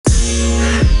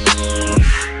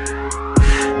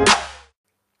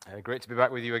Great to be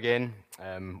back with you again.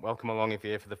 Welcome along if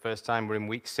you're here for the first time. We're in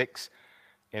week 6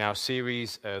 in our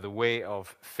series, The Way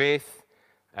of Faith.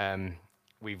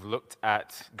 We've looked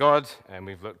at God, and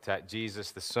we've looked at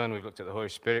Jesus the Son, we've looked at the Holy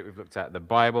Spirit, we've looked at the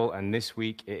Bible, and this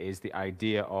week it is the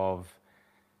idea of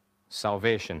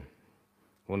salvation.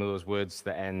 One of those words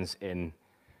that ends in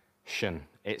 "shun."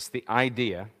 It's the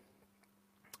idea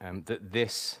that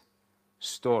this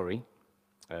story,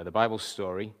 the Bible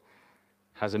story,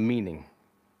 has a meaning,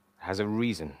 has a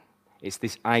reason. It's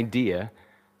this idea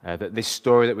that this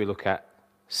story that we look at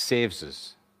saves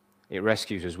us. It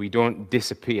rescues us. We don't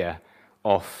disappear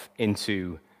off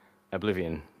into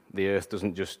oblivion. The earth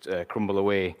doesn't just crumble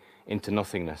away into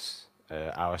nothingness.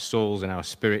 Our souls and our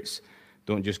spirits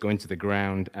don't just go into the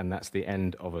ground and that's the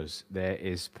end of us. There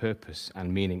is purpose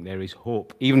and meaning. There is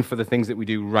hope. Even for the things that we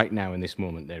do right now in this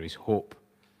moment, there is hope.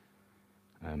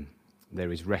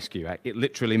 There is rescue. It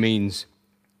literally means,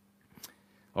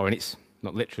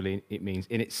 not literally, it means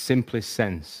in its simplest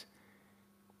sense,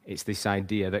 it's this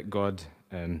idea that God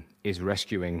is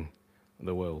rescuing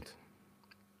the world.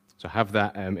 So have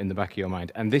that in the back of your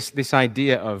mind. And this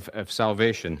idea of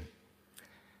salvation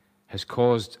has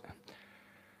caused,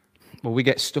 we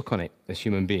get stuck on it as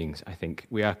human beings, I think.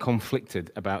 We are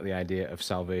conflicted about the idea of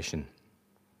salvation.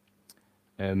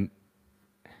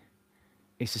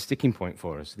 It's a sticking point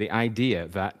for us. The idea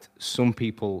that some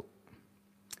people,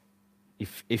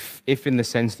 if in the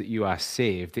sense that you are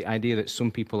saved, the idea that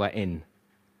some people are in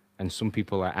and some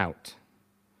people are out.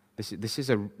 This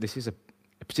is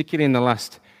particularly in the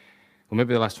last, or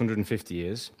maybe the last 150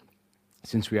 years,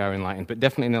 since we are enlightened, but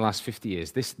definitely in the last 50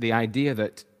 years, the idea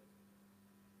that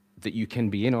you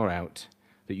can be in or out,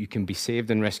 that you can be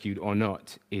saved and rescued or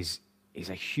not, is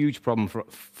a huge problem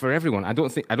for everyone. I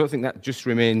don't think that just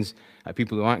remains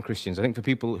people who aren't Christians. I think for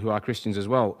people who are Christians as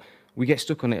well, we get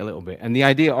stuck on it a little bit. And the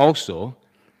idea also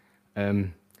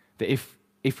that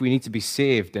if we need to be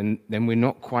saved, then we're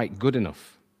not quite good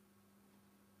enough.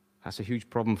 That's a huge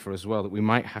problem for us as well, that we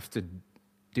might have to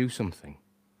do something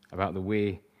about the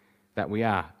way that we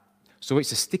are. So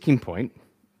it's a sticking point,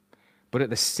 but at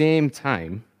the same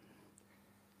time,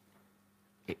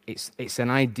 it's an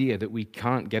idea that we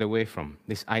can't get away from.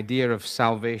 This idea of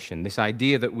salvation, this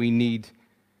idea that we need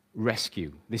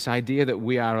rescue, this idea that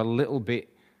we are a little bit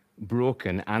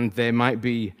broken and there might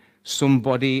be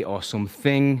somebody or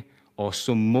something or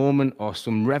some moment or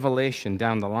some revelation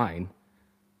down the line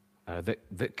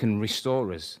that can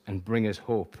restore us and bring us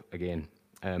hope again.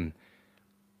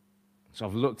 So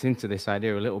I've looked into this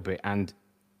idea a little bit, and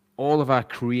all of our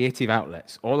creative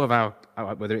outlets, all of our,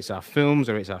 whether it's our films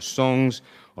or it's our songs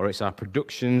or it's our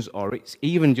productions or it's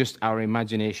even just our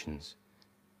imaginations,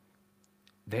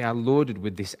 they are loaded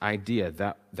with this idea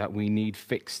that we need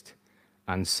fixed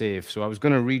and saved. So I'm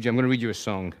going to read you a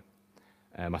song.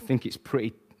 I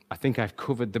think I've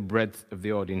covered the breadth of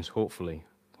the audience, hopefully.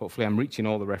 Hopefully I'm reaching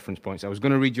all the reference points. I was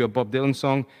going to read you a Bob Dylan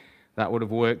song. That would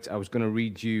have worked. I was going to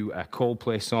read you a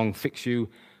Coldplay song, Fix You.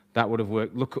 That would have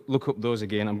worked. Look up those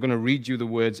again. I'm going to read you the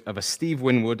words of a Steve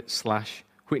Winwood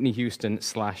 / Whitney Houston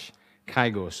 /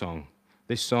 Kygo song.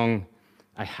 This song,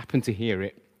 I happened to hear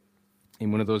it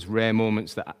in one of those rare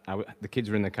moments that the kids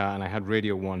were in the car and I had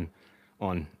Radio 1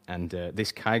 on, and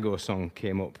this Kygo song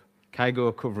came up.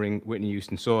 Kygo covering Whitney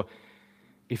Houston. So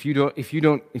if you're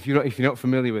not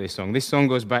familiar with this song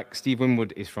goes back. Steve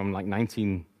Winwood is from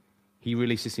he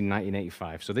released this in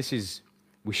 1985. So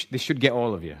this should get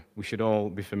all of you. We should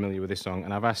all be familiar with this song.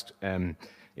 And I've asked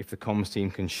if the comms team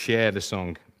can share the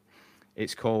song.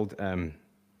 It's called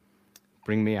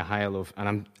 "Bring Me a Higher Love."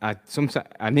 And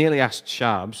I nearly asked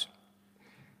Sharbs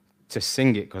to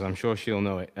sing it because I'm sure she'll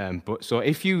know it. But so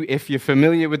if you're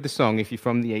familiar with the song, if you're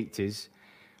from the 80s,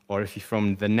 or if you're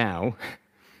from the now,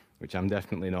 which I'm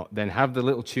definitely not, then have the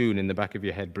little tune in the back of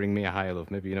your head, "Bring Me a Higher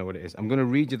Love." Maybe you know what it is. I'm going to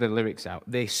read you the lyrics out.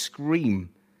 They scream.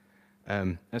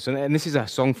 And this is a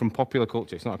song from popular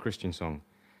culture. It's not a Christian song.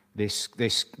 They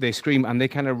scream, and they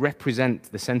kind of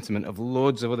represent the sentiment of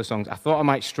loads of other songs. I thought I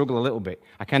might struggle a little bit.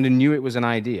 I kind of knew it was an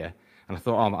idea, and I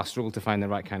thought, I'll struggle to find the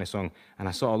right kind of song. And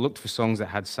I sort of looked for songs that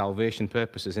had salvation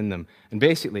purposes in them. And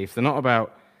basically, if they're not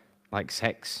about like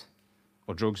sex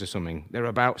or drugs or something, they're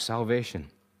about salvation.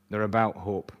 They're about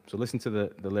hope. So listen to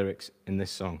the lyrics in this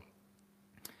song.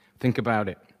 Think about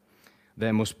it.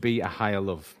 There must be a higher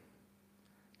love,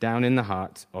 down in the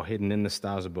heart or hidden in the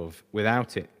stars above.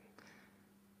 Without it,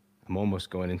 I'm almost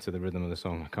going into the rhythm of the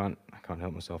song. I can't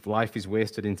help myself. Life is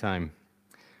wasted in time.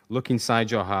 Look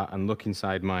inside your heart and look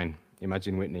inside mine.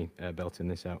 Imagine Whitney belting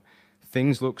this out.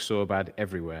 Things look so bad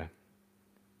everywhere.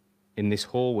 In this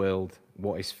whole world,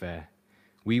 what is fair?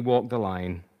 We walk the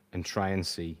line and try and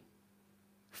see.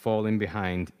 falling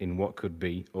behind in what could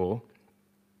be, or,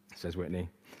 says Whitney,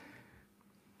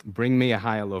 bring me a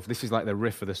higher love. This is like the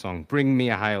riff of the song. Bring me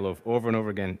a higher love, over and over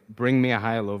again. Bring me a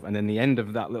higher love. And then the end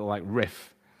of that little like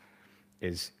riff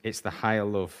is, it's the higher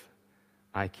love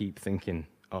I keep thinking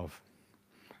of.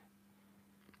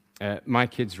 My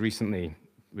kids recently,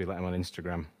 we let them on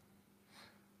Instagram.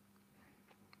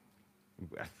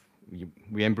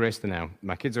 We embrace them now.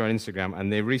 My kids are on Instagram,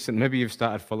 and they recently, maybe you've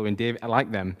started following David,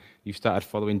 like them, you've started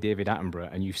following David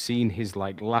Attenborough, and you've seen his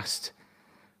like last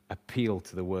appeal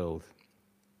to the world.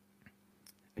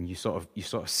 And you sort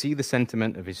of see the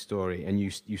sentiment of his story, and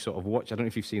you sort of watch. I don't know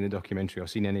if you've seen the documentary or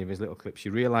seen any of his little clips.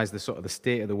 You realize the sort of the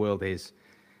state of the world is.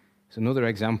 It's another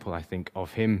example, I think,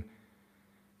 of him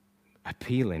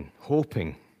appealing,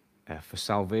 hoping for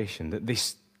salvation. That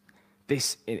this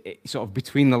sort of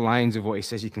between the lines of what he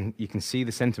says, you can see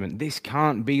the sentiment. This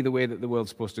can't be the way that the world's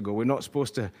supposed to go. We're not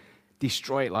supposed to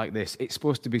destroy it like this. It's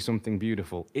supposed to be something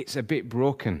beautiful. It's a bit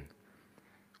broken.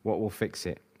 What will fix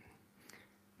it?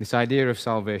 This idea of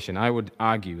salvation, I would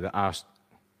argue that us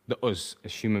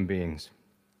as human beings,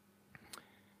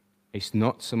 it's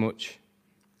not so much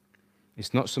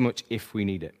if we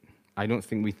need it. I don't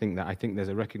think we think that. I think there's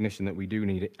a recognition that we do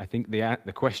need it. I think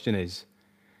the question is,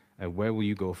 where will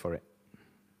you go for it?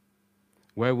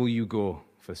 Where will you go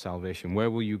for salvation? Where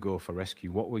will you go for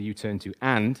rescue? What will you turn to?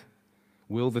 And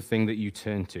will the thing that you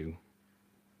turn to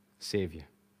save you?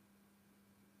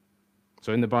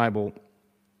 So in the Bible,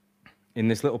 in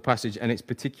this little passage, and it's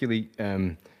particularly,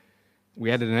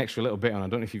 we added an extra little bit on. I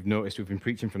don't know if you've noticed, we've been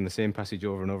preaching from the same passage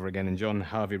over and over again, and John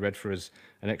Harvey read for us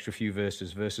an extra few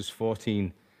verses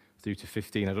 14 through to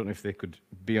 15. I don't know if they could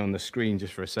be on the screen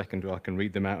just for a second, or I can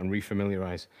read them out and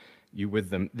refamiliarize you with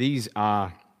them. These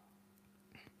are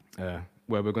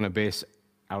where we're going to base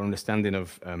our understanding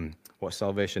of what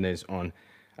salvation is on.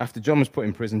 After John was put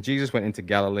in prison, Jesus went into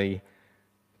Galilee,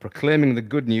 proclaiming the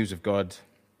good news of God.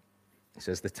 He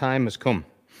says, the time has come.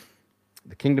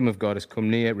 The kingdom of God has come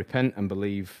near. Repent and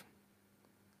believe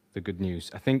the good news.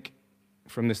 I think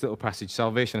from this little passage,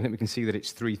 salvation, I think we can see that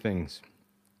it's three things.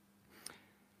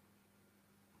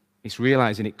 It's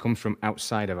realizing it comes from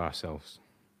outside of ourselves.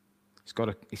 It's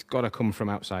got to come from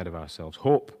outside of ourselves.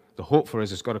 The hope for us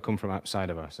has got to come from outside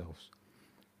of ourselves.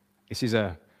 This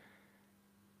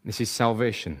is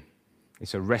salvation.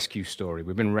 It's a rescue story.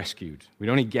 We've been rescued. We'd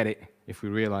only get it if we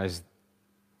realize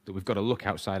that we've got to look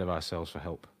outside of ourselves for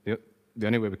help. The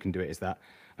only way we can do it is that.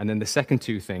 And then the second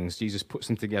two things, Jesus puts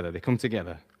them together. They come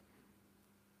together.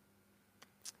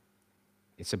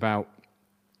 It's about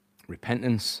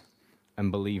repentance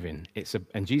and believing.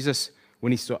 And Jesus,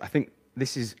 when he saw, I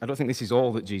don't think this is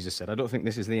all that Jesus said. I don't think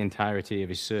this is the entirety of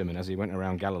his sermon as he went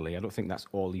around Galilee. I don't think that's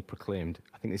all he proclaimed.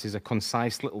 I think this is a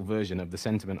concise little version of the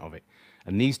sentiment of it.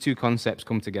 And these two concepts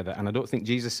come together, and I don't think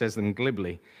Jesus says them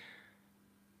glibly.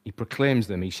 He proclaims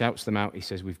them, he shouts them out. He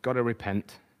says, we've got to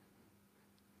repent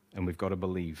and we've got to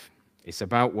believe. It's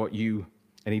about what you,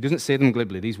 and he doesn't say them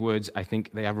glibly. These words, I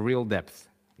think they have real depth.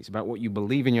 It's about what you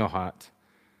believe in your heart,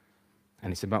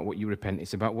 and it's about what you repent.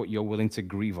 It's about what you're willing to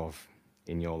grieve of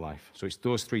in your life. So it's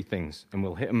those three things, and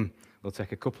we'll hit them. We'll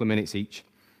take a couple of minutes each,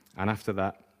 and after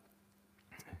that,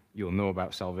 you'll know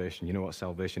about salvation. You know what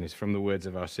salvation is from the words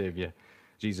of our Savior,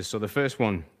 Jesus. So the first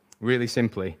one, really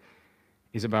simply,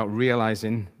 is about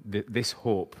realizing that this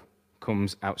hope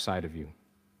comes outside of you.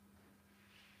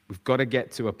 We've got to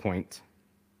get to a point,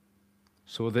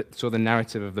 so the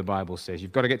narrative of the Bible says,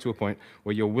 you've got to get to a point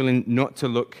where you're willing not to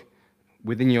look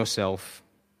within yourself,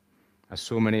 as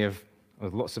so many of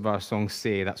lots of our songs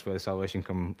say, that's where the salvation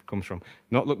comes from.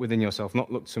 Not look within yourself,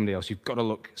 not look to somebody else. You've got to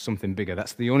look something bigger.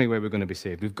 That's the only way we're going to be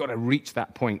saved. We've got to reach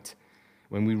that point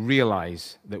when we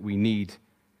realize that we need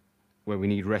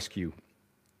rescue.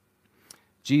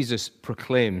 Jesus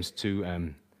proclaims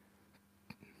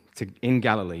in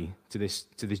Galilee to this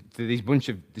bunch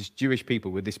of this Jewish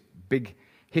people with this big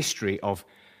history of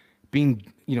being,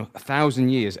 1,000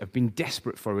 years of being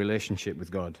desperate for a relationship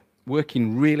with God,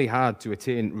 working really hard to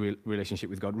attain relationship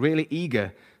with God, really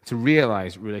eager to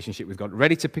realize relationship with God,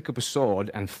 ready to pick up a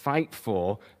sword and fight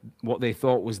for what they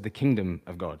thought was the kingdom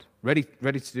of God, ready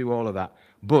to do all of that.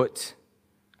 But,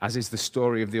 as is the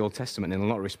story of the Old Testament in a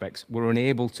lot of respects, were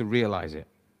unable to realize it.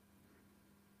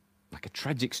 Like a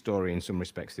tragic story in some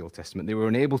respects, the Old Testament. They were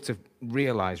unable to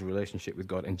realize relationship with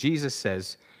God. And Jesus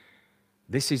says,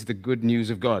 this is the good news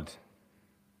of God.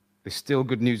 There's still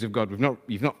good news of God. We've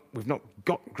not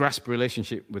got grasp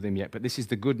relationship with him yet, but this is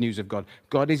the good news of God.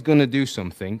 God is going to do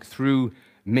something through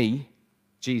me,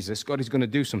 Jesus. God is going to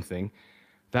do something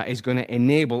that is going to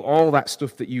enable all that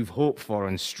stuff that you've hoped for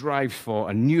and strived for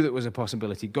and knew that was a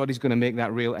possibility. God is going to make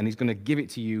that real, and he's going to give it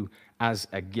to you as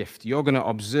a gift. You're going to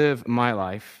observe my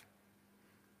life,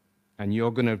 and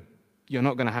you're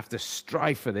not going to have to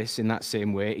strive for this in that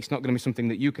same way. It's not going to be something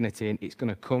that you can attain. It's going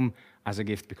to come as a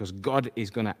gift because God is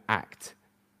going to act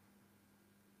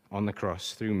on the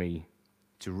cross through me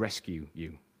to rescue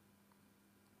you.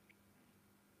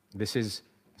 This is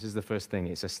the first thing.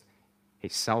 It's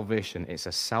salvation. It's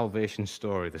a salvation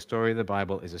story. The story of the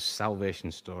Bible is a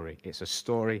salvation story. It's a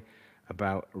story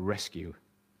about rescue.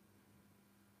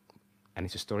 And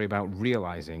it's a story about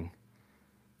realizing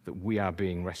that we are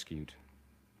being rescued.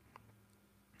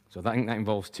 So I think that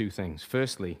involves two things.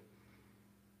 Firstly,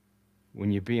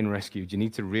 when you're being rescued, you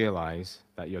need to realize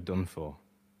that you're done for.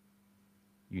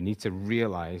 You need to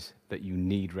realize that you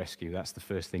need rescue. That's the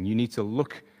first thing. You need to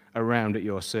look around at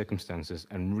your circumstances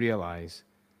and realize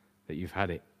that you've had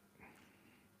it.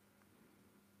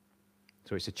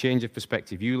 So it's a change of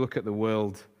perspective. You look at the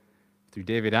world through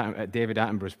David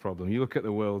Attenborough's problem. You look at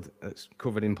the world that's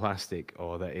covered in plastic,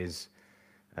 or that is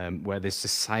where there's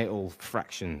societal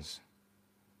fractions,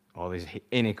 or there's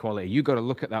inequality. You've got to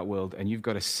look at that world, and you've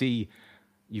got to see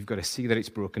that it's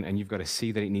broken, and you've got to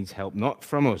see that it needs help, not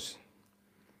from us,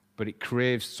 but it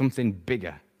craves something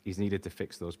bigger is needed to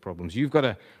fix those problems. You've got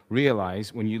to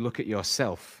realize when you look at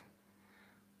yourself,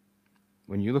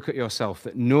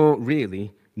 that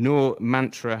no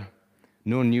mantra,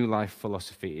 no new life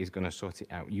philosophy is going to sort it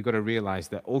out. You've got to realize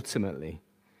that ultimately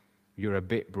you're a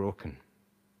bit broken.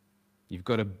 You've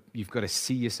got to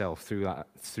see yourself through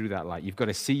that light. You've got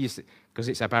to see yourself, because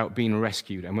it's about being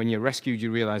rescued. And when you're rescued,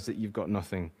 you realize that you've got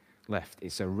nothing left.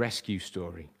 It's a rescue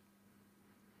story.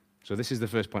 So this is the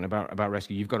first point about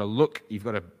rescue. You've got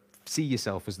to see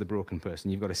yourself as the broken person.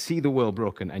 You've got to see the world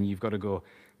broken, and you've got to go,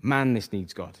 man, this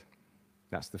needs God.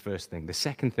 That's the first thing. The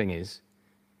second thing is,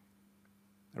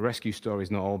 a rescue story is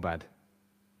not all bad.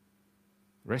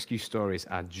 Rescue stories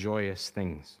are joyous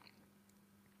things.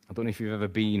 I don't know if you've ever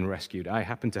been rescued. I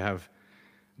happen to have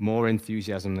more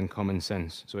enthusiasm than common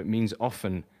sense. So it means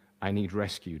often I need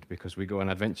rescued because we go on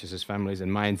adventures as families,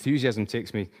 and my enthusiasm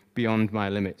takes me beyond my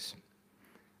limits.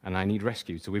 And I need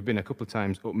rescued. So we've been a couple of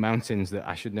times up mountains that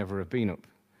I should never have been up.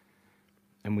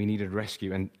 And we needed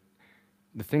rescue. And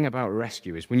the thing about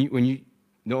rescue is when you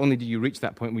not only do you reach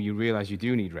that point where you realize you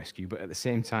do need rescue, but at the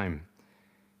same time,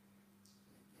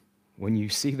 when you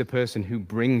see the person who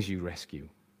brings you rescue,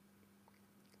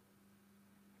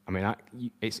 I mean,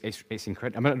 it's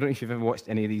incredible. I don't know if you've ever watched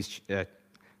any of these.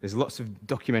 There's lots of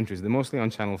documentaries. They're mostly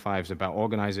on Channel 5s about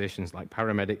organizations like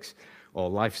paramedics or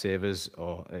lifesavers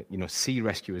or sea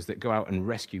rescuers that go out and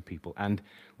rescue people. And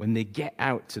when they get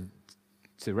out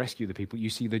to rescue the people, you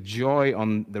see the joy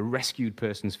on the rescued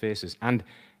person's faces, and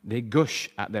they gush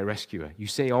at their rescuer. You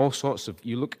say all sorts of,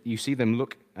 you see them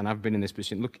look, and I've been in this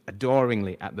position, look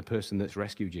adoringly at the person that's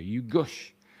rescued you. You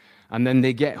gush. And then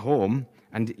they get home,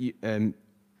 and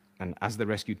as the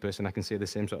rescued person, I can say the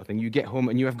same sort of thing. You get home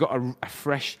and you have got a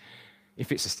fresh,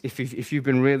 if you've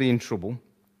been really in trouble,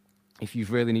 if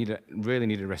you've really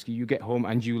needed rescue, you get home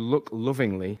and you look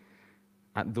lovingly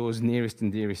at those nearest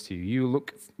and dearest to you. You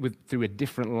look through a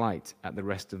different light at the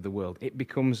rest of the world. It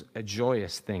becomes a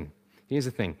joyous thing. Here's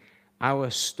the thing. Our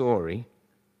story,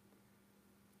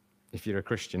 if you're a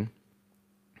Christian,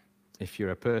 if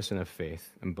you're a person of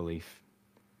faith and belief,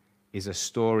 is a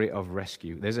story of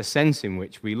rescue. There's a sense in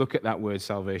which we look at that word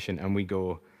salvation and we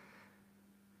go,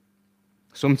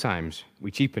 sometimes we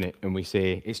cheapen it and we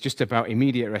say, it's just about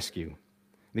immediate rescue.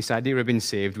 This idea of being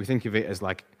saved, we think of it as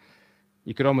like,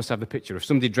 you could almost have the picture of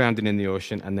somebody drowning in the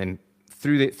ocean, and then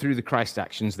through the Christ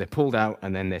actions, they're pulled out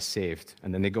and then they're saved,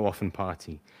 and then they go off and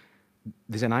party.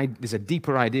 There's a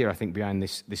deeper idea, I think, behind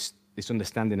this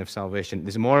understanding of salvation.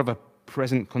 There's more of a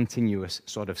present continuous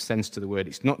sort of sense to the word.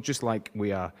 It's not just like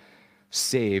we are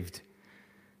saved,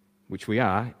 which we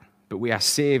are, but we are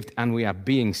saved and we are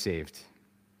being saved.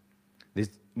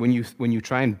 When you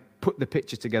try and put the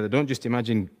picture together, don't just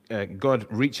imagine God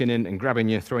reaching in and grabbing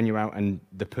you, throwing you out, and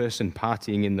the person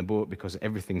partying in the boat because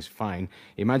everything's fine.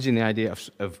 Imagine the idea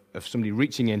of somebody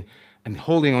reaching in and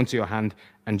holding onto your hand,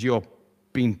 and you're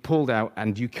being pulled out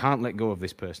and you can't let go of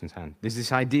this person's hand. There's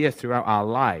this idea throughout our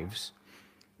lives.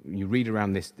 You read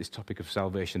around this topic of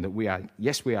salvation that we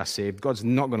are saved. God's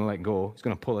not going to let go. He's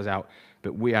going to pull us out,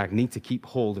 but we need to keep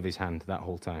hold of his hand that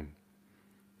whole time.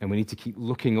 And we need to keep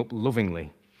looking up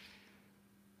lovingly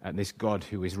at this God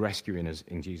who is rescuing us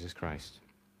in Jesus Christ.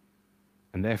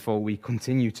 And therefore, we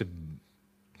continue to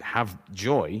have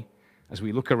joy as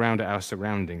we look around at our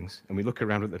surroundings, and we look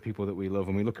around at the people that we love,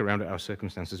 and we look around at our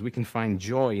circumstances. We can find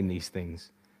joy in these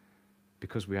things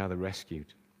because we are the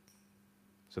rescued.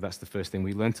 So that's the first thing.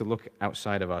 We learn to look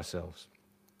outside of ourselves.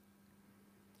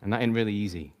 And that ain't really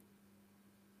easy.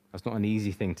 That's not an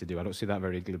easy thing to do. I don't see that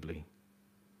very glibly.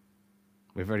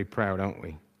 We're very proud, aren't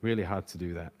we? Really hard to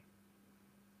do that.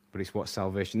 But it's what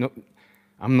salvation... No,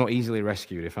 I'm not easily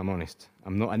rescued, if I'm honest.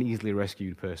 I'm not an easily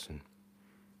rescued person.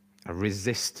 I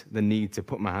resist the need to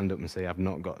put my hand up and say, I've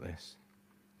not got this.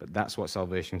 But that's what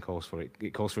salvation calls for.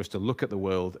 It calls for us to look at the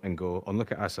world and go, and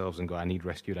look at ourselves and go, I need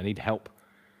rescued. I need help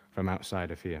from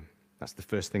outside of here. That's the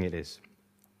first thing it is.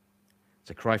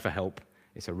 It's a cry for help.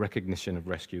 It's a recognition of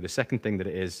rescue. The second thing that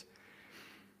it is,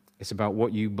 it's about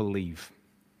what you believe.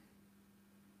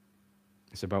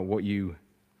 It's about what you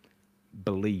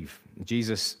believe.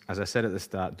 Jesus, as I said at the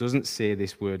start, doesn't say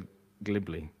this word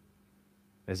glibly.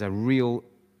 There's a real...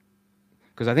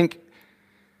 Because I think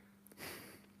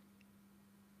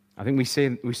we say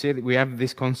that we have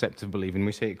this concept of believing.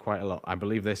 We say it quite a lot. I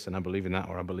believe this, and I believe in that,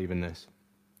 or I believe in this.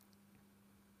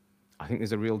 I think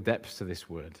there's a real depth to this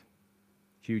word.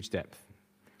 Huge depth.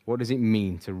 What does it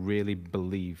mean to really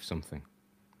believe something?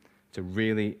 To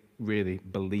really, really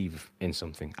believe in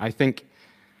something? I think,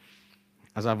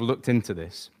 as I've looked into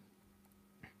this,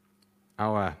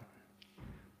 our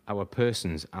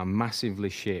persons are massively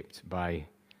shaped by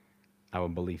our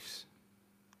beliefs,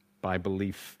 by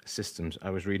belief systems.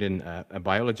 I was reading a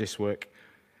biologist's work,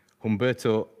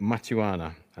 Humberto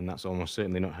Maturana, and that's almost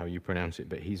certainly not how you pronounce it,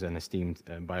 but he's an esteemed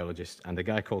biologist, and a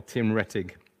guy called Tim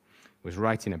Rettig was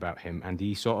writing about him, and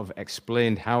he sort of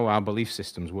explained how our belief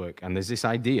systems work. And there's this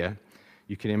idea,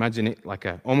 you can imagine it like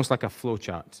almost like a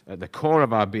flowchart. At the core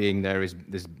of our being there's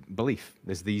belief.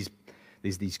 There's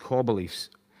these core beliefs.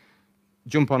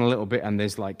 Jump on a little bit and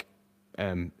there's like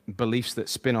beliefs that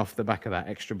spin off the back of that,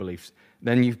 extra beliefs.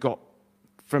 Then you've got,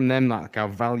 from them, like our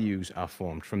values are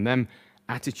formed. From them,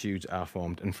 attitudes are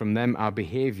formed. And from them, our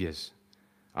behaviors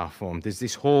are formed. There's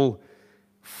this whole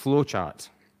flowchart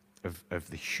of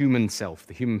the human self,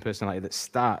 the human personality that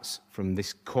starts from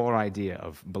this core idea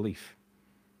of belief.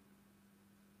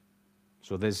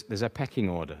 So there's a pecking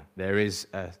order. There is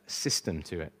a system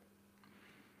to it.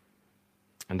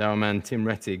 And our man Tim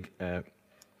Rettig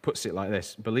puts it like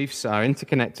this: beliefs are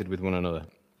interconnected with one another.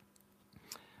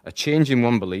 A change in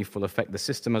one belief will affect the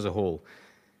system as a whole.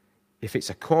 If it's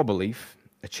a core belief,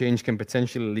 a change can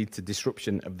potentially lead to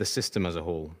disruption of the system as a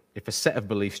whole. If a set of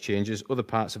beliefs changes, other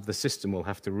parts of the system will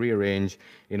have to rearrange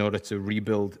in order to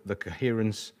rebuild the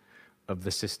coherence of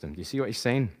the system. Do you see what he's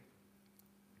saying?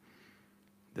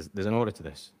 There's an order to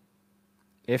this.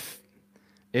 If,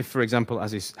 for example,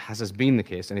 as has been the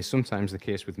case, and is sometimes the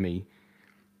case with me,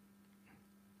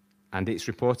 and it's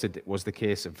reported it was the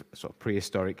case of sort of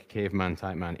prehistoric caveman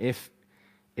type man, if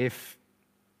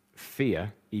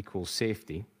fear equals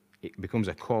safety, it becomes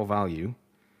a core value,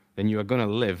 then you are going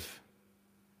to live,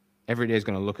 every day is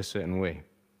going to look a certain way.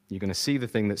 You're going to see the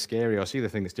thing that's scary or see the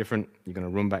thing that's different. You're going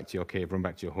to run back to your cave, run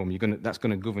back to your home. That's going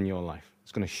to govern your life.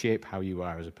 It's going to shape how you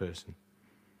are as a person.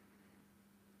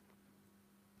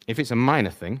 If it's a minor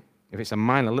thing, if it's a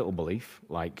minor little belief,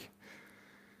 like,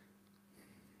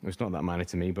 it's not that minor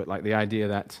to me, but like the idea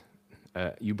that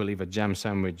you believe a jam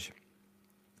sandwich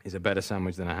is a better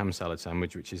sandwich than a ham salad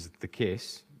sandwich, which is the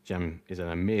case. Jam is an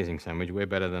amazing sandwich, way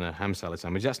better than a ham salad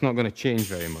sandwich. That's not going to change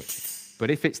very much.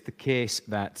 But if it's the case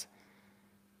that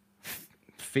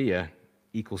fear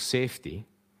equals safety,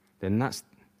 then that's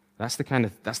the kind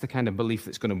of belief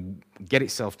that's going to get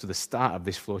itself to the start of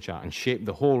this flowchart and shape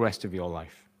the whole rest of your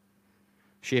life.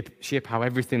 Shape how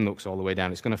everything looks all the way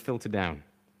down. It's going to filter down.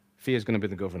 Fear is going to be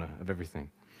the governor of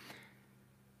everything.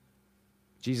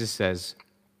 Jesus says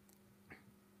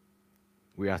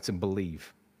we are to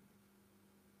believe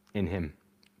in him,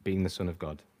 being the Son of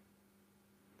God.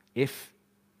 If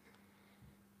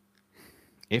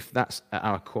that's at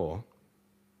our core,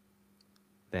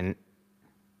 then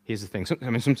here's the thing.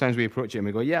 Sometimes we approach it and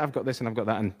we go, yeah, I've got this and I've got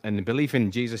that, and the belief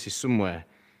in Jesus is somewhere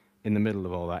in the middle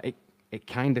of all that. It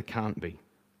kind of can't be.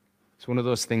 It's one of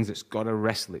those things that's got to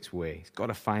wrestle its way. It's got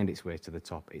to find its way to the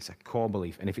top. It's a core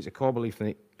belief. And if it's a core belief,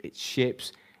 then it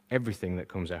shapes everything that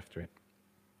comes after it.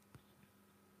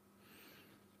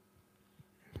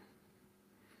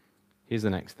 Here's the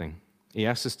next thing. He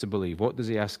asks us to believe. What does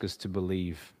he ask us to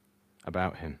believe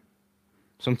about him?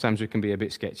 Sometimes we can be a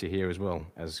bit sketchy here as well,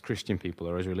 as Christian people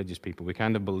or as religious people. We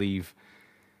kind of believe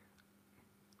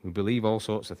all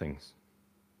sorts of things.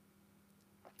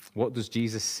 What does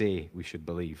Jesus say we should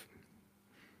believe?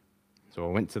 So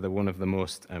I went to one of the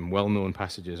most well-known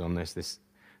passages on this.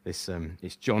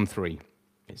 It's John 3.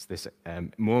 It's this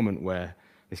moment where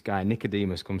this guy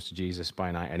Nicodemus comes to Jesus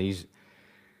by night,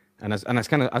 and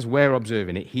as we're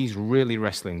observing it, he's really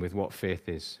wrestling with what faith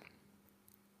is.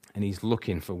 And he's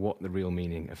looking for what the real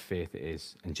meaning of faith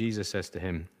is. And Jesus says to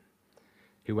him,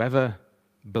 whoever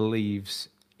believes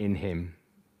in him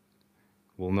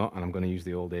will not, and I'm going to use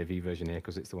the old AV version here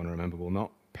because it's the one I remember, will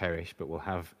not perish, but will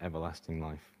have everlasting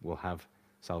life, will have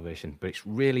salvation. But it's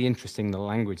really interesting the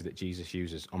language that Jesus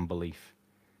uses on belief.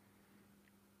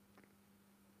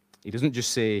 He doesn't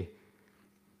just say,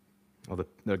 or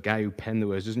the guy who penned the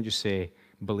words doesn't just say,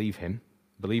 believe him,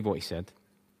 believe what he said,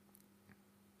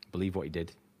 believe what he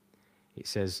did. It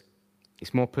says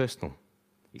it's more personal,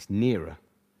 it's nearer.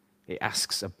 It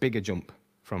asks a bigger jump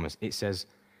from us. It says,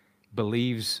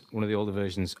 believes, one of the older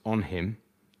versions, on him,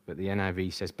 but the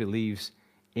NIV says believes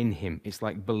in him. It's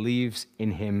like believes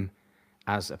in him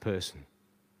as a person.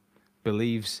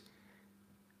 Believes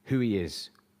who he is.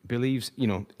 Believes,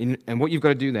 and what you've got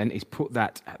to do then is put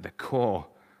that at the core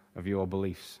of your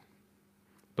beliefs.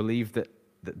 Believe that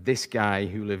this guy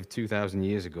who lived 2,000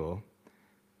 years ago,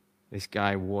 this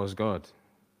guy was God.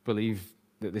 Believe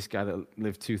that this guy that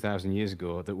lived 2,000 years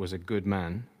ago, that was a good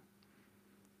man,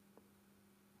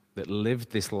 that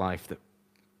lived this life that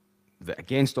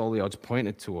against all the odds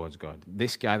pointed towards God.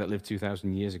 This guy that lived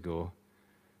 2,000 years ago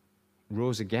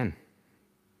rose again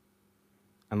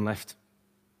and left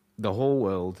the whole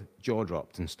world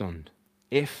jaw-dropped and stunned.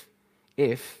 If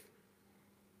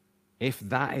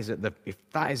that is at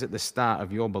the start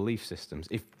of your belief systems,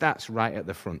 if that's right at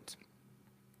the front,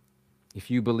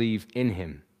 if you believe in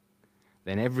him,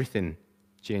 then everything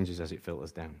changes as it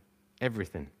filters down.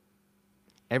 Everything.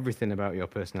 Everything about your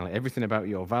personality, everything about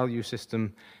your value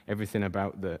system, everything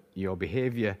about your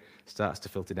behavior starts to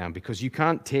filter down, because you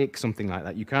can't take something like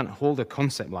that, you can't hold a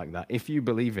concept like that if you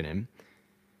believe in him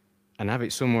and have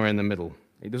it somewhere in the middle.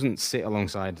 It doesn't sit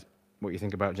alongside what you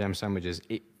think about jam sandwiches.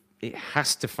 It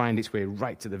has to find its way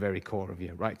right to the very core of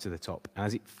you, right to the top. And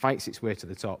as it fights its way to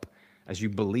the top, as you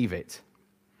believe it,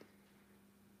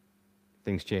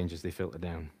 things change as they filter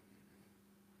down.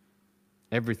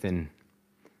 Everything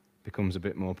becomes a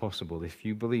bit more possible if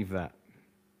you believe that.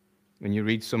 When you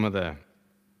read some of the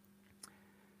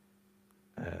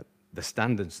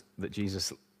standards that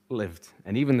Jesus lived,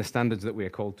 and even the standards that we are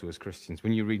called to as Christians,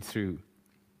 when you read through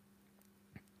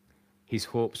his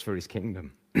hopes for his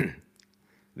kingdom,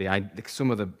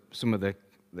 some of the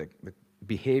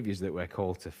behaviors that we're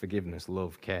called to, forgiveness,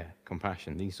 love, care,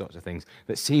 compassion, these sorts of things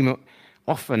that seem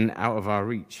often out of our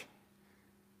reach.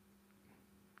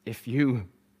 If you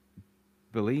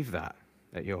believe that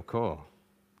at your core,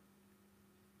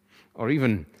 or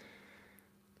even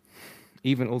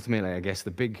ultimately, I guess,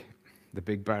 the big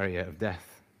barrier of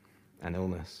death and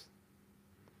illness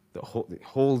that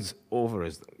holds over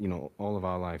us, all of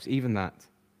our lives, even that,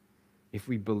 if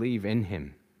we believe in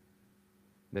him,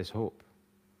 there's hope.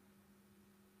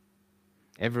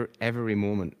 Every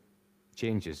moment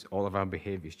changes, all of our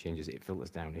behaviors changes, it filters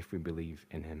down if we believe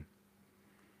in him.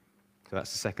 So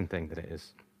that's the second thing that it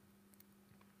is.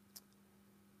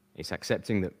 It's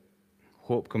accepting that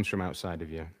hope comes from outside of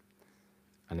you,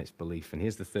 and it's belief. And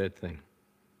here's the third thing.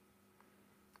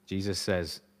 Jesus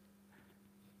says,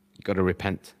 you've got to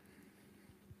repent.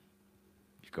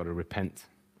 You've got to repent.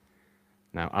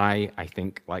 Now, I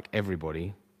think, like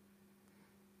everybody,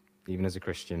 even as a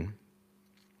Christian,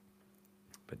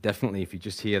 but definitely if you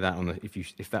just hear that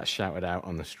if that's shouted out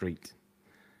on the street,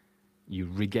 you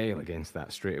regale against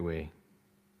that straight away.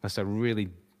 That's a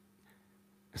really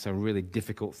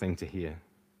difficult thing to hear,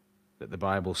 that the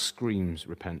Bible screams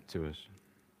repent to us.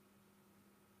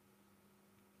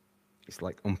 It's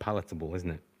like unpalatable,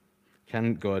 isn't it?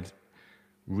 Can God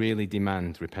really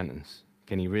demand repentance?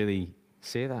 Can he really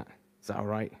say that? Is that all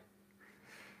right?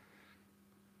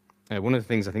 One of the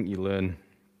things I think you learn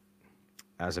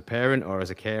as a parent or as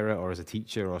a carer or as a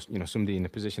teacher or somebody in a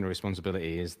position of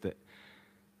responsibility is that,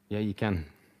 yeah, you can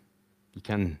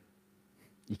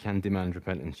demand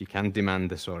repentance. You can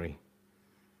demand a sorry.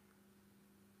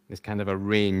 There's kind of a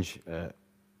range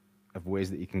of ways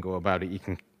that you can go about it.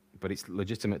 But it's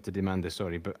legitimate to demand a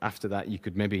sorry. But after that, you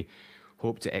could maybe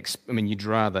hope to, you'd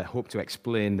rather hope to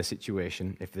explain the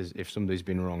situation if somebody's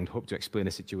been wronged, hope to explain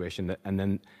a situation, and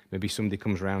then maybe somebody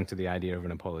comes around to the idea of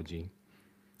an apology.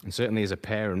 And certainly as a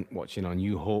parent watching on,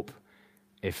 you hope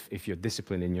if you're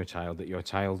disciplining your child, that your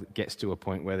child gets to a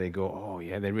point where they go, oh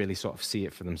yeah, they really sort of see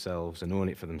it for themselves and own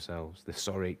it for themselves. The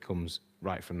sorry comes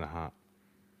right from the heart.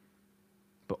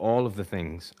 But all of the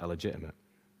things are legitimate.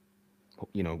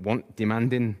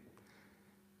 Demanding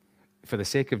for the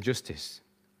sake of justice.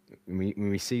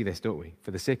 We see this, don't we? For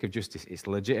the sake of justice, it's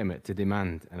legitimate to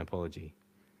demand an apology,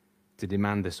 to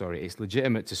demand a sorry. It's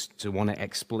legitimate to want to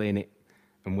explain it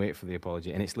and wait for the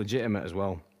apology. And it's legitimate as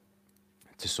well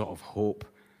to sort of hope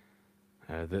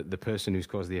the person who's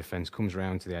caused the offense comes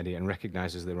round to the idea and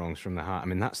recognizes the wrongs from the heart. I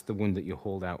mean, that's the one that you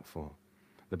hold out for.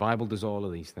 The Bible does all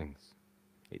of these things.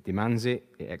 It demands it,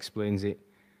 it explains it,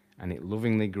 and it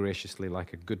lovingly, graciously,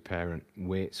 like a good parent,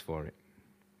 waits for it.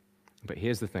 But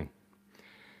here's the thing.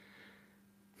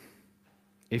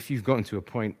 If you've gotten to a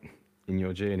point in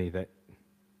your journey that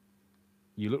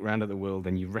you look around at the world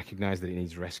and you recognize that it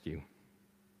needs rescue,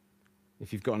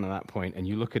 if you've gotten to that point and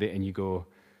you look at it and you go,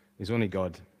 there's only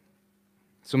God,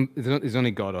 there's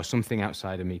only God or something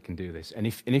outside of me can do this. And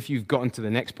if you've gotten to the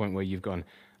next point where you've gone,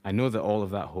 I know that all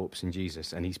of that hope's in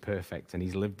Jesus and he's perfect and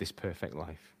he's lived this perfect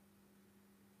life,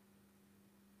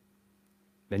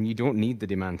 then you don't need the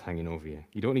demand hanging over you.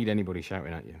 You don't need anybody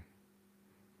shouting at you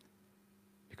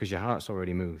because your heart's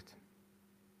already moved.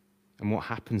 And what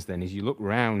happens then is you look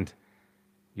round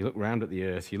at the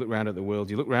earth, you look round at the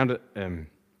world, you look round at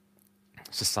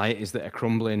societies that are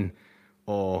crumbling,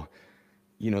 or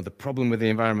the problem with the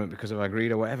environment because of our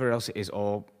greed or whatever else it is,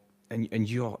 and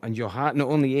your heart not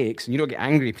only aches, and you don't get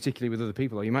angry particularly with other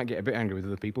people, or you might get a bit angry with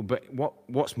other people, but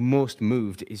what's most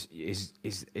moved is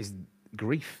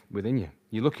grief within you.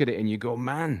 You look at it and you go,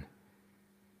 man,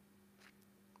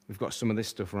 we've got some of this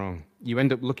stuff wrong. You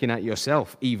end up looking at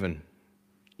yourself, even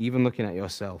looking at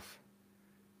yourself,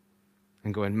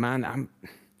 and going, man,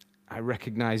 I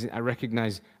recognize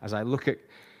as I look at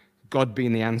God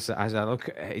being the answer, as I look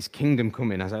at his kingdom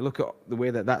coming, as I look at the way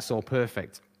that that's all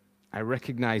perfect, I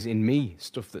recognize in me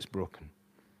stuff that's broken.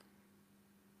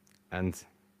 And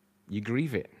you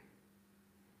grieve it,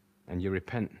 and you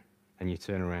repent, and you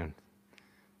turn around.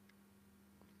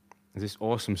 There's this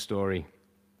awesome story.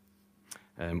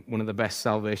 One of the best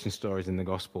salvation stories in the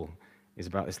gospel is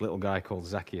about this little guy called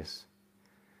Zacchaeus.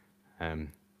 And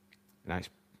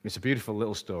it's a beautiful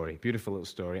little story,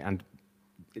 and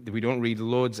we don't read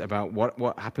loads about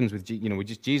what happens with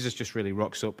Jesus just really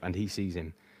rocks up and he sees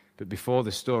him. But before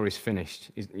the story's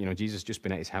finished, Jesus has just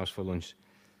been at his house for lunch.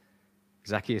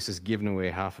 Zacchaeus has given away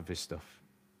half of his stuff,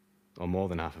 or more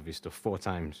than half of his stuff, 4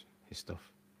 times his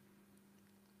stuff.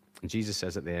 And Jesus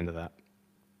says at the end of that,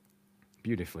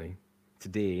 beautifully,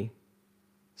 today,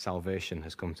 salvation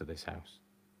has come to this house.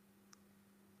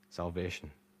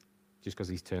 Salvation, just because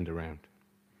he's turned around.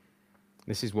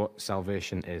 This is what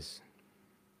salvation is.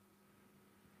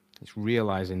 It's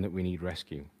realizing that we need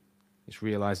rescue. It's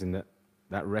realizing that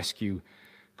that rescue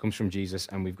comes from Jesus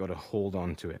and we've got to hold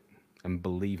on to it and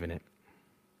believe in it.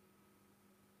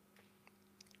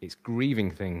 It's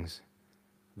grieving things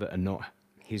that are not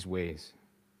his ways.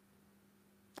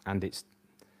 And it's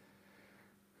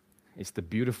the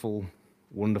beautiful,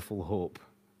 wonderful hope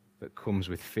that comes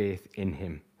with faith in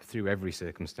him through every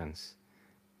circumstance,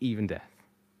 even death,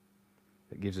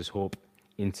 that gives us hope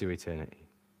into eternity.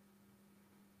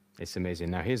 It's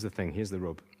amazing. Now, here's the thing. Here's the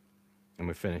rub. And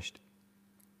we're finished.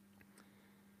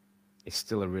 It's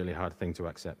still a really hard thing to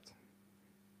accept,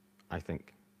 I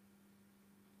think.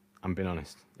 I'm being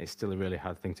honest. It's still a really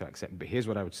hard thing to accept. But here's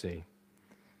what I would say.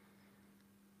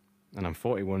 And I'm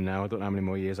 41 now. I don't know how many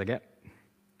more years I get.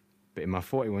 But in my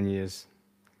 41 years,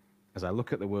 as I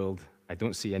look at the world, I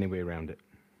don't see any way around it.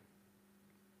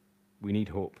 We need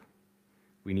hope.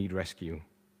 We need rescue.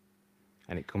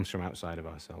 And it comes from outside of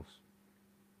ourselves.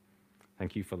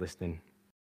 Thank you for listening.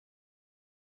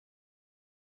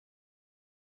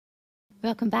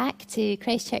 Welcome back to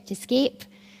Christchurch Escape.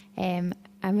 I'm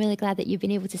really glad that you've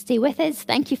been able to stay with us.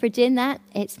 Thank you for doing that.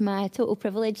 It's my total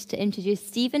privilege to introduce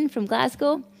Stephen from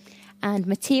Glasgow and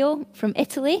Matteo from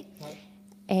Italy.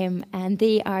 And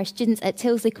they are students at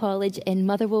Tyldesley College in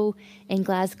Motherwell in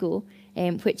Glasgow,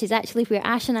 which is actually where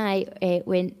Ash and I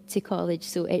went to college.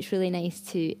 So it's really nice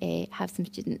to have some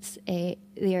students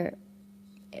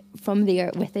from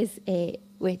there with us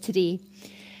today.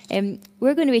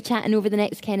 We're going to be chatting over the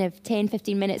next kind of 10,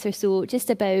 15 minutes or so just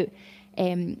about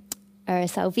our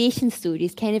salvation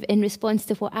stories, kind of in response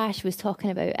to what Ash was talking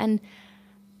about. And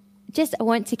I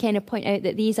want to kind of point out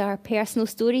that these are personal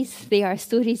stories. They are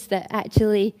stories that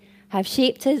actually have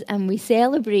shaped us and we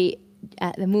celebrate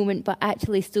at the moment, but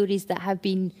actually stories that have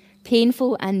been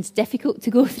painful and difficult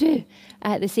to go through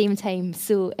at the same time.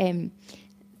 So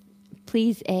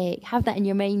please have that in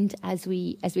your mind as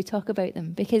we talk about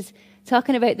them, because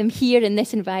talking about them here in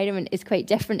this environment is quite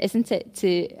different, isn't it,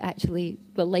 to actually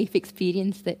the life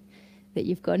experience that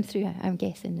you've gone through, I'm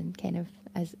guessing, and kind of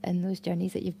as in those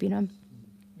journeys that you've been on.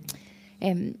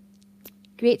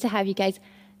 Great to have you guys.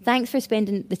 Thanks for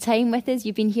spending the time with us.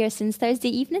 You've been here since Thursday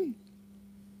evening.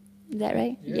 Is that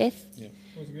right? Yes. Yeah.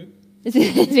 Was it good? It's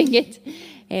been good.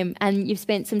 And you've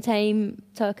spent some time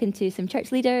talking to some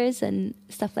church leaders and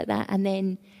stuff like that. And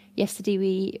then yesterday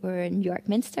we were in York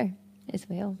Minster as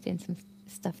well, doing some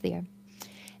stuff there.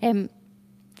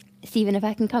 Stephen, if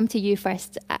I can come to you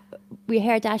first. We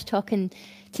heard Ash talking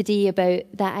today about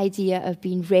that idea of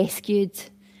being rescued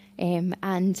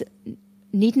and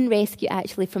needing rescue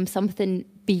actually from something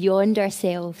beyond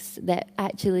ourselves, that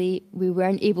actually we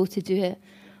weren't able to do it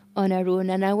on our own.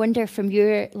 And I wonder, from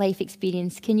your life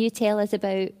experience, can you tell us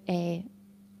about,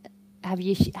 have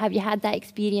you had that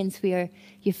experience where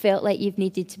you felt like you've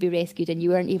needed to be rescued and you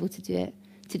weren't able to do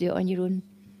it on your own?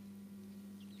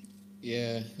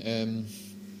 Yeah.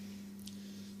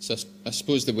 So I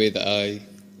suppose the way that I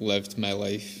lived my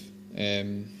life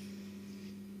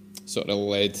sort of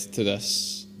led to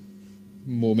this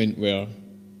moment where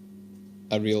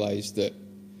I realised that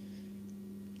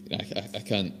I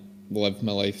can't live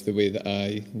my life the way that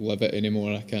I live it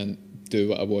anymore. I can't do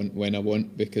what I want when I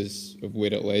want because of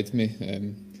where it led me.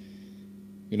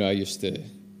 I used to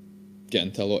get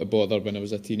into a lot of bother when I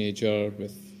was a teenager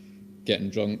with getting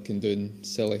drunk and doing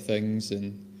silly things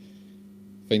and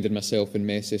finding myself in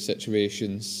messy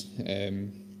situations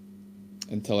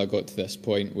until I got to this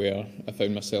point where I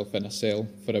found myself in a cell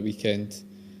for a weekend.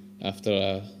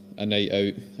 After a night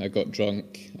out, I got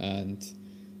drunk and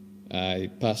I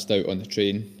passed out on the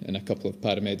train, and a couple of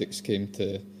paramedics came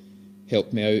to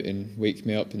help me out and wake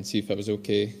me up and see if I was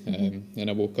okay. And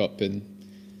I woke up and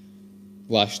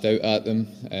lashed out at them,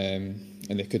 and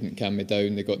they couldn't calm me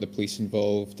down. They got the police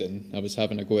involved, and I was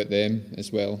having a go at them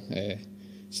as well.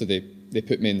 So they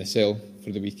put me in the cell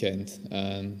for the weekend,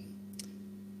 and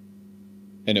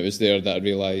it was there that I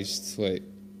realised, like,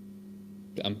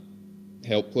 I'm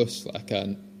helpless. I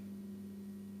can't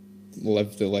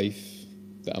live the life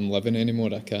that I'm living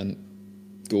anymore. I can't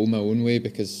go my own way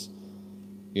because,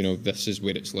 this is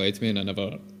where it's led me, and I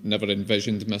never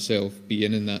envisioned myself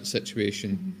being in that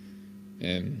situation.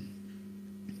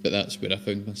 But that's where I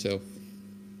found myself.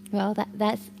 Well,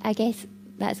 I guess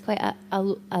that's quite a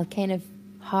kind of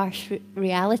harsh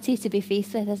reality to be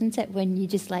faced with, isn't it? When you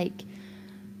just like,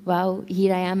 wow,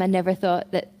 here I am. I never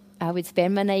thought that I would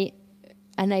spend a night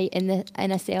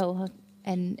in a cell,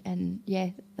 and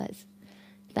yeah,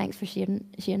 thanks for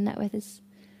sharing that with us.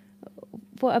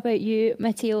 What about you,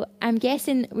 Matteo? I'm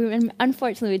guessing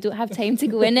unfortunately we don't have time to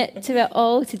go into it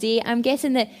all today. I'm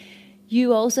guessing that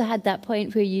you also had that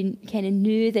point where you kind of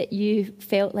knew that you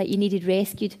felt like you needed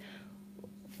rescued.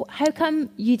 How come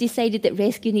you decided that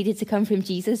rescue needed to come from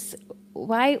Jesus?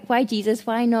 Why Jesus?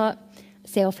 Why not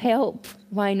self-help?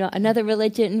 Why not another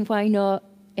religion? Why not,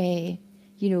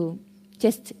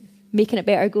 just making a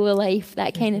better go of life,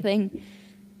 that kind of thing?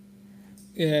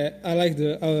 Yeah, I like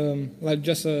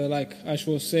like Ash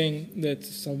was saying, that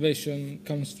salvation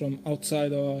comes from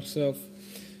outside of ourselves,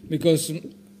 because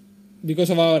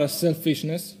of our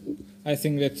selfishness. I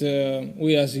think that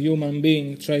we as a human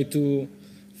being try to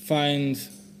find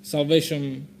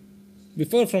salvation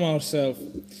before from ourselves.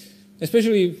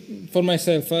 Especially for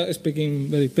myself, speaking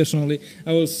very personally,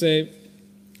 I will say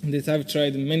that I've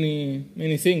tried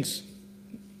many things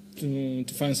to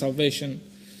find salvation.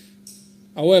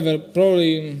 However,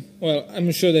 probably,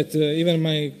 I'm sure that even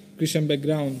my Christian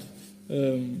background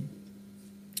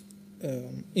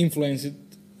influenced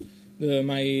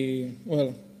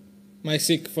my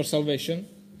seek for salvation.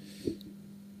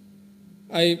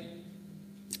 I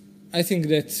think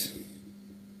that,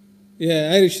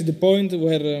 I reached the point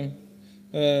where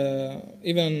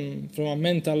even from a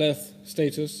mental health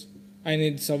status, I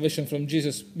need salvation from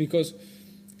Jesus, because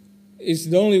it's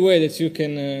the only way that you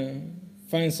can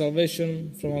find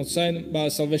salvation from outside, but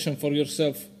salvation for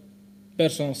yourself,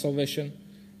 personal salvation.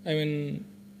 And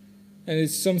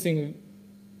it's something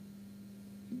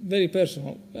very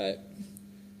personal.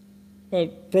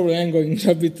 Probably I'm going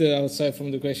a bit outside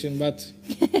from the question, but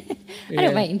I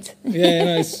don't mind.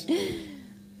 It's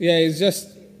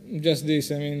just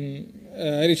this.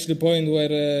 I reached the point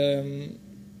where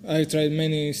I tried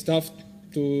many stuff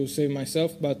to save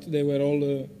myself, but they were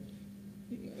all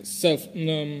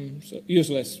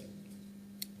useless.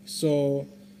 So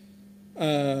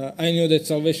I knew that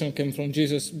salvation came from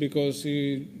Jesus, because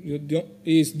He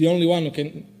is the only one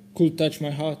who could touch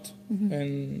my heart,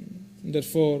 and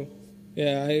therefore,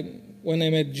 when I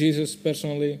met Jesus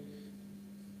personally,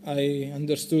 I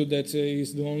understood that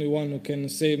He's the only one who can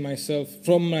save myself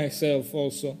from myself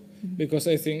also, because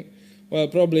I think,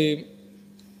 probably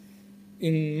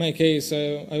in my case,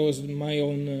 I was my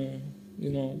own,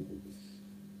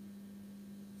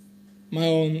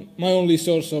 my only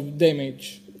source of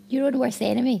damage. Your own worst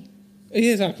enemy.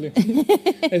 Exactly.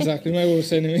 Exactly, my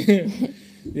worst enemy.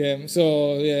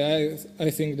 I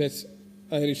think that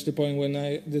I reached the point when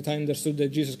I understood that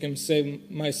Jesus can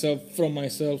save myself from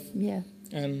myself. Yeah.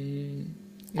 And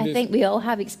I think we all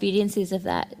have experiences of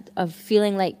that of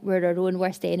feeling like we're our own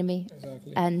worst enemy.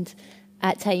 Exactly. And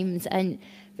at times, and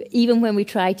even when we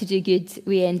try to do good,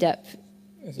 we end up,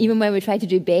 even when we try to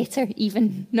do better,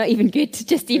 even not even good,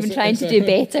 just even trying to do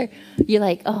better, you're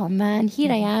like, oh man,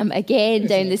 here I am again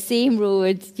down the same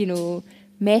road, you know,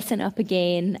 messing up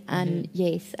again. And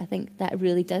yes, I think that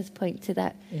really does point to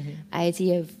that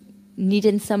idea of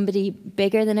needing somebody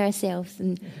bigger than ourselves.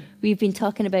 And we've been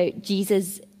talking about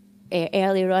Jesus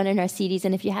earlier on in our series,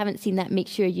 and if you haven't seen that, make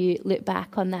sure you look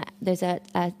back on that. There's a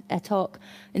talk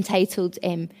entitled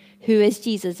Who is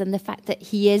Jesus? And the fact that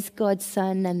he is God's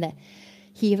son, and that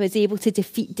he was able to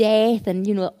defeat death, and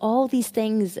you know, all these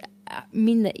things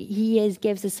mean that he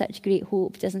gives us such great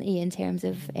hope, doesn't he, in terms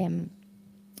of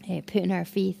putting our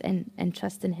faith and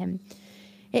trust in him.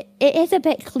 It is a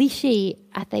bit cliche,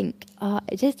 I think.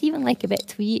 Just even like a bit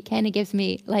twee, it kind of gives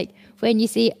me, like, when you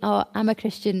say, oh, I'm a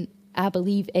Christian, I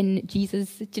believe in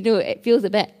Jesus. Do you know, it feels a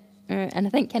bit, and I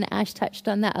think kind of Ash touched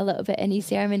on that a little bit in his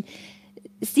sermon.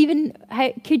 Stephen,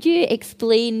 could you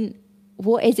explain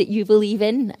what is it you believe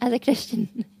in as a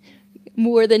Christian,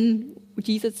 more than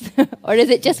Jesus, or is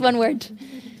it just one word?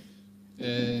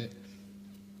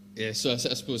 Yeah, so I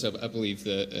suppose I believe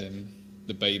that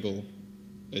the Bible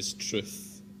is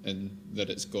truth and that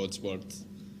it's God's word.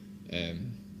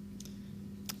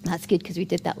 That's good, because we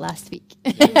did that last week.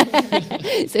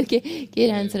 So good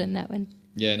answer on that one.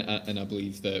 Yeah, and I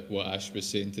believe that what Ash was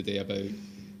saying today about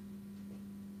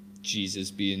Jesus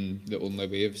being the only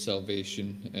way of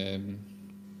salvation,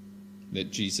 that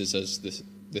Jesus is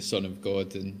the Son of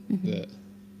God, and that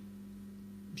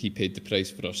he paid the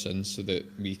price for our sins so that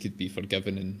we could be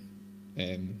forgiven,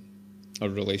 and our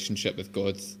relationship with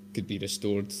God could be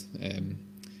restored,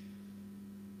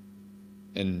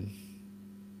 and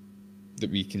that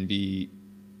we can be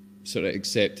sort of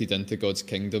accepted into God's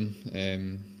kingdom,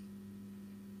 and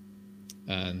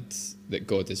that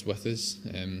God is with us.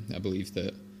 I believe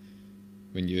that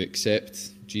when you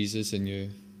accept Jesus and you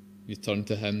turn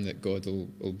to him, that God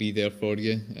will be there for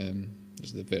you.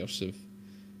 There's the verse of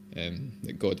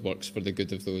that God works for the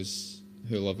good of those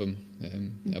who love him.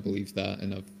 I believe that,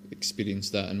 and I've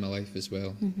experienced that in my life as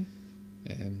well.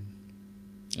 And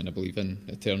I believe in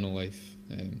eternal life,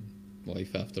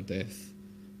 life after death.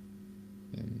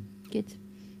 Good.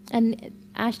 And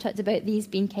Ash talked about these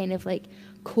being kind of like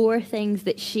core things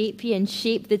that shape you and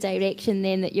shape the direction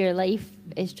then that your life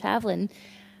is travelling.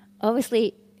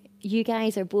 Obviously, you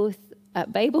guys are both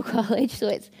at Bible college, so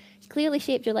it's clearly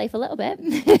shaped your life a little bit.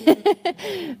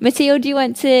 Matteo, do you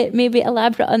want to maybe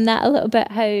elaborate on that a little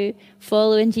bit, how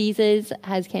following Jesus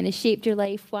has kind of shaped your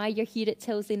life, why you're here at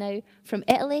Tilsley now from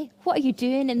Italy? What are you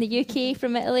doing in the UK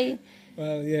from Italy?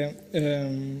 Well, yeah.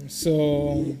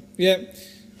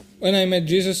 When I met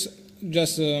Jesus,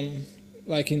 just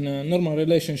like in a normal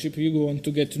relationship, you go on to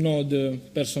get to know the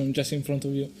person just in front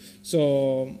of you.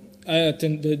 So I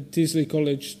attended Tilsley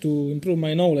College to improve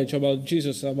my knowledge about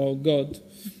Jesus, about God.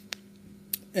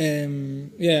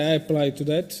 I applied to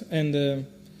that, and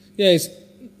it's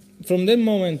from that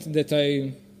moment that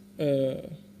I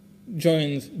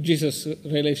joined Jesus'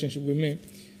 relationship with me,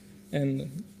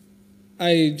 and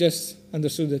I just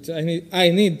understood that I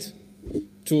need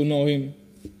to know him,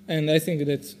 and I think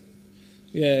that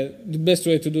the best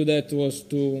way to do that was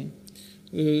to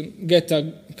get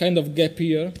a kind of gap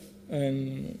year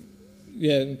and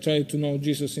try to know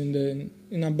Jesus in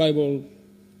a Bible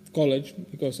college,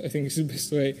 because I think it's the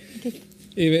best way.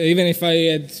 Even if I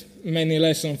had many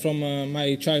lessons from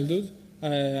my childhood,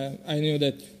 I knew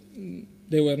that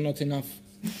they were not enough.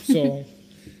 So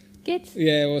Good.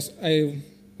 I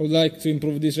would like to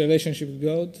improve this relationship with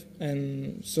God,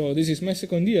 and so this is my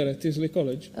second year at Tilsley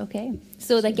College. Okay,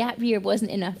 so the gap year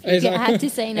wasn't enough. You Exactly. had to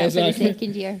sign up for the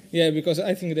second year. Yeah, because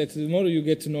I think that the more you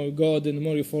get to know God, and the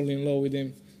more you fall in love with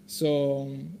him. So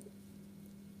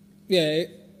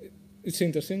it's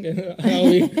interesting.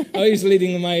 How he's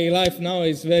leading my life now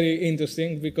is very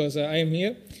interesting, because I am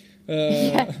here.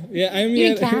 I'm You're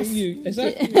here. in class.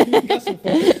 Exactly. Class, of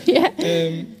course. Yeah.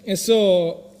 And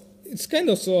so it's kind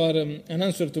of an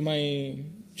answer to my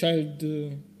child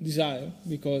desire,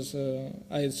 because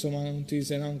I had some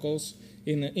aunties and uncles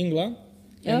in England,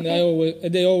 and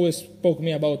they always spoke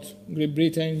me about Great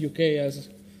Britain, UK as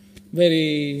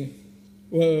very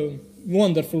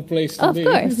wonderful place to be.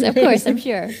 Of course, I'm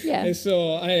sure. Yeah. And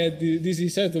so I had this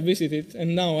desire to visit it,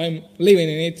 and now I'm living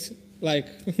in it like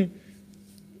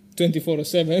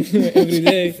 24/7 every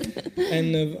day,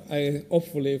 and I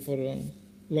hopefully for a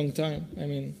long time. I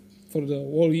mean, for the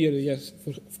whole year, yes,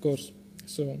 of course.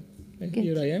 So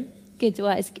here I am. Good.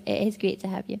 Well, it is great to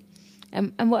have you.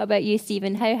 And what about you,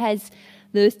 Stephen? How has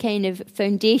those kind of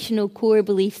foundational core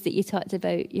beliefs that you talked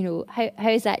about, you know, how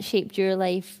has that shaped your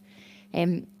life?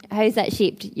 How has that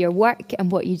shaped your work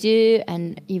and what you do?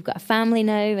 And you've got a family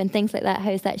now and things like that.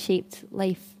 How has that shaped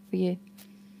life for you?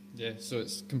 Yeah, so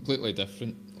it's completely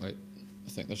different. Like, I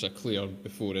think there's a clear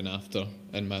before and after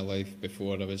in my life.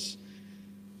 Before, I was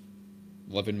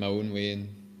living my own way and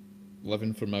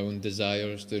living for my own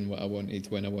desires, doing what I wanted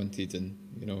when I wanted, and,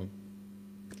 you know,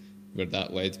 where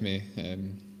that led me.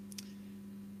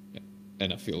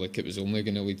 And I feel like it was only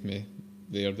going to lead me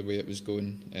there the way it was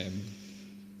going.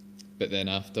 But then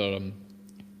after, I'm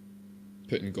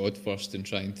putting God first and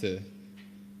trying to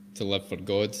live for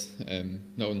God.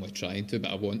 Not only trying to, but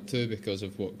I want to, because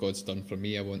of what God's done for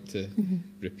me. I want to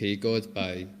repay God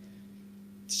by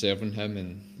serving Him,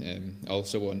 and I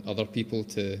also want other people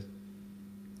to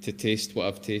taste what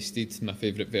I've tasted. My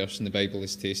favourite verse in the Bible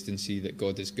is "Taste and see that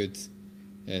God is good."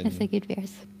 And That's a good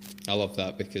verse. I love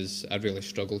that because I really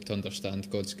struggled to understand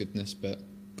God's goodness, but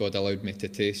God allowed me to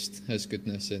taste His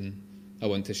goodness, and I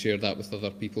want to share that with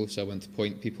other people, so I want to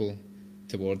point people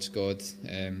towards God.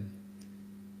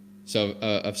 So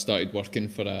I've started working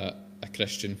for a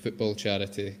Christian football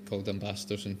charity called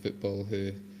Ambassadors in Football,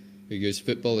 who use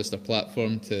football as their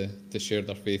platform to share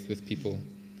their faith with people.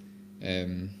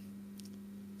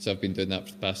 So I've been doing that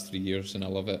for the past 3 years, and I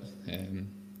love it.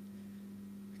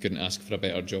 I couldn't ask for a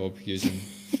better job, using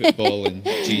football and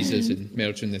Jesus and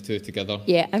merging the two together.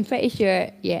 Yeah, I'm pretty sure,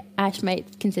 Ash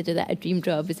might consider that a dream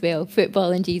job as well,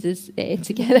 football and Jesus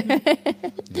together.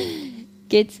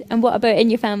 Good. And what about in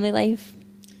your family life?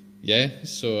 Yeah,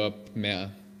 so I met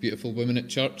a beautiful woman at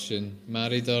church and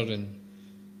married her, and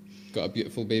got a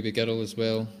beautiful baby girl as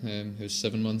well, who's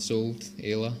 7 months old,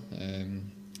 Ayla.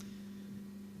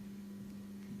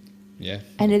 Yeah.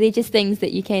 And are they just things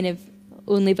that you kind of,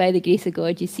 only by the grace of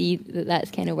God, you see that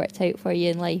that's kind of worked out for you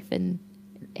in life, and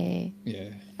Yeah,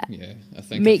 I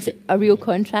think makes a real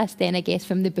contrast then, I guess,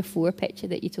 from the before picture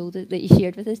that you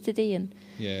shared with us today. And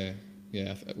Yeah.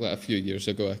 Like a few years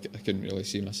ago, I couldn't really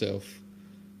see myself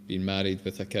being married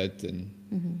with a kid, and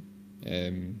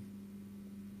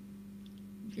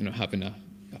you know, having a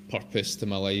purpose to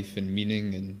my life and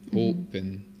meaning and hope.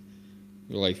 And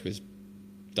life was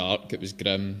dark, it was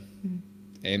grim,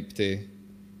 empty.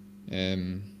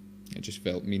 It just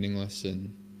felt meaningless,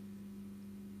 and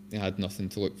I had nothing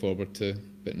to look forward to.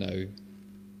 But now, you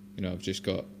know, I've just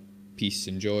got peace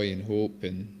and joy and hope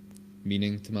and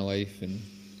meaning to my life, and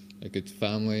a good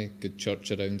family, good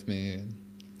church around me. And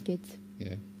good.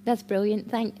 Yeah. That's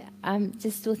brilliant. I'm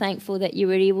just so thankful that you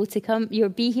were able to come. You'll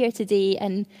be here today,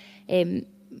 and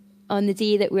on the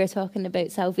day that we're talking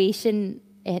about salvation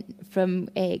from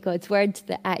God's word,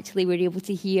 that actually we're able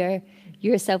to hear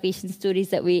your salvation stories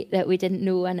that we didn't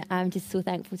know. And I'm just so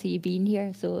thankful to you being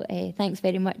here. So thanks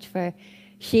very much for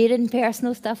sharing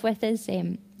personal stuff with us,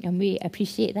 and we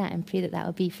appreciate that and pray that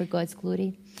that'll be for God's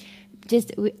glory.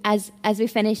 Just as we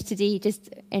finish today,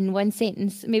 just in one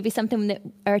sentence, maybe something that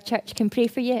our church can pray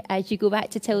for you as you go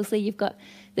back to Tyldesley. You've got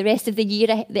the rest of the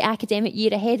year, the academic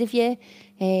year ahead of you.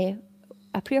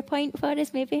 A prayer point for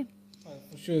us, maybe?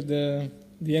 For sure, the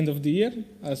end of the year,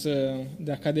 as the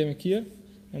academic year,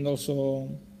 and also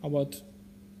about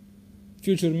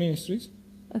future ministries.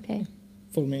 Okay.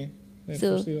 For me.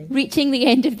 So reaching the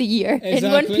end of the year in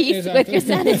one piece with your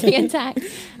sanity intact,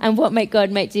 and what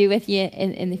God might do with you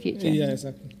in the future. Yeah,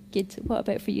 exactly. Good. What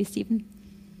about for you, Stephen?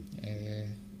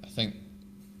 I think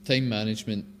time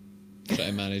management, try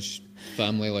to manage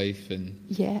family life and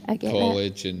I get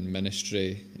college and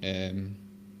ministry, and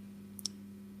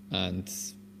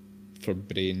for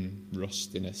brain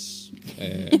rustiness.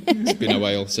 It's been a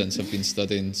while since I've been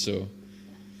studying, so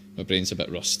my brain's a bit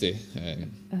rusty.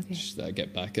 Just that I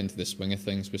get back into the swing of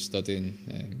things with studying,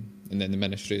 and then the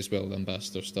ministry as well, the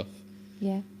ambassador stuff.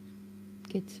 Yeah,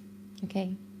 good.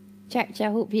 Okay. Church, I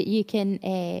hope that you can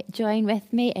join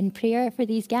with me in prayer for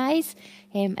these guys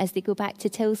as they go back to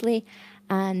Tyldesley,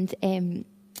 and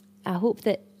I hope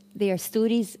that their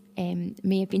stories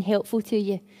may have been helpful to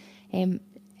you.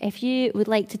 If you would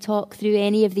like to talk through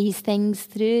any of these things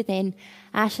through, then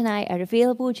Ash and I are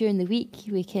available during the week.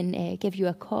 We can give you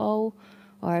a call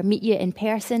or meet you in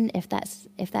person if that's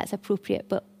appropriate.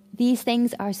 But these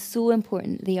things are so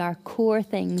important. They are core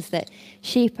things that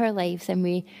shape our lives, and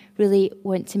we really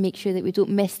want to make sure that we don't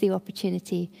miss the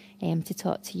opportunity to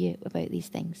talk to you about these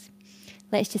things.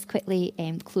 Let's just quickly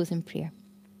close in prayer.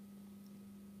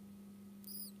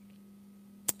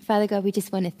 Father God, we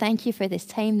just want to thank you for this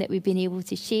time that we've been able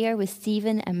to share with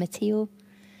Stephen and Matteo.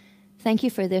 Thank you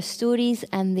for their stories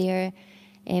and their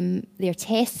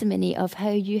testimony of how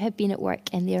you have been at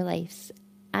work in their lives,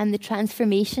 and the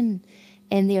transformation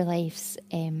in their lives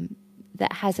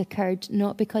that has occurred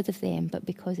not because of them, but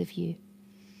because of you.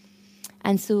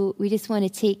 And so we just want to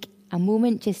take a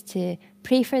moment just to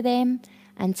pray for them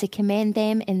and to commend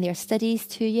them in their studies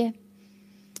to you.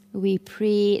 We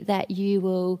pray that you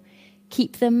will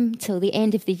keep them till the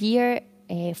end of the year,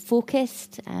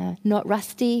 focused, not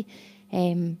rusty,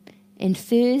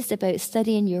 enthused about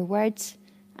studying your words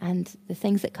and the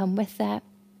things that come with that.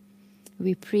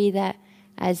 We pray that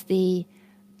as they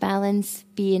balance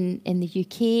being in the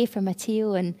UK for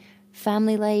Matteo and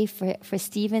family life for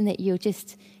Stephen, that you'll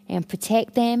just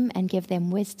protect them and give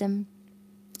them wisdom.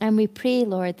 And we pray,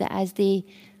 Lord, that as they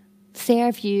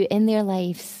serve you in their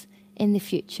lives in the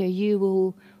future, you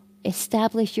will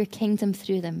establish your kingdom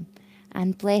through them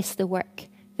and bless the work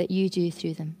that you do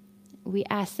through them. We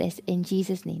ask this in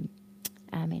Jesus' name.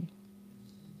 Amen.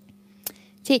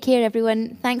 Take care,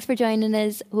 everyone. Thanks for joining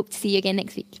us. Hope to see you again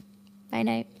next week. Bye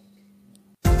now.